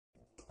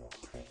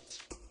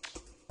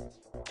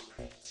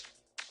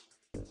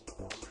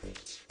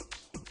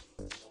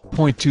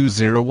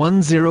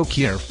.2010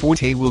 Kia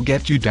Forte will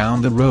get you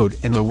down the road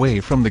and away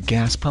from the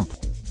gas pump.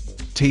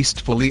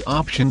 Tastefully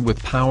optioned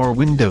with power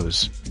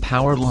windows,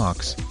 power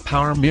locks,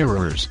 power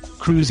mirrors,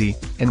 crusie,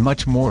 and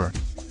much more.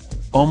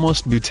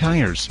 Almost new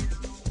tires.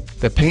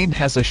 The paint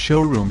has a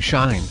showroom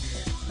shine.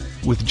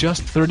 With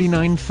just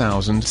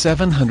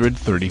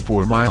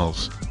 39,734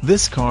 miles,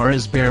 this car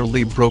is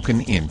barely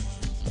broken in.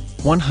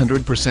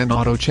 100%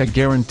 AutoCheck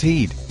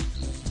guaranteed.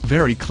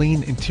 Very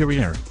clean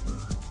interior.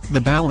 The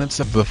balance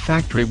of the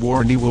factory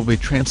warranty will be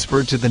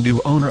transferred to the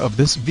new owner of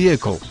this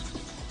vehicle.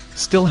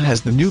 Still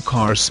has the new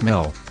car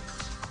smell.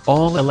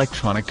 All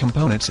electronic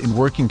components in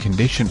working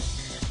condition.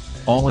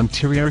 All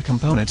interior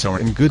components are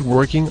in good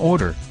working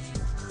order.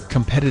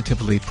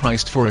 Competitively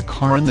priced for a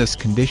car in this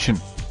condition.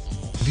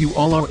 View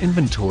all our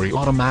inventory.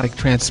 Automatic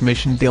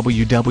transmission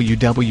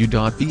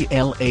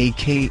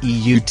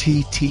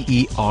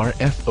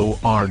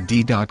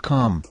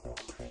www.blakeutterford.com.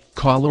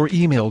 Call or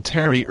email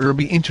Terry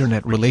Irby,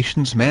 Internet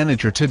Relations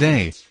Manager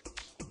today.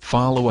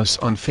 Follow us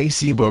on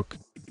Facebook,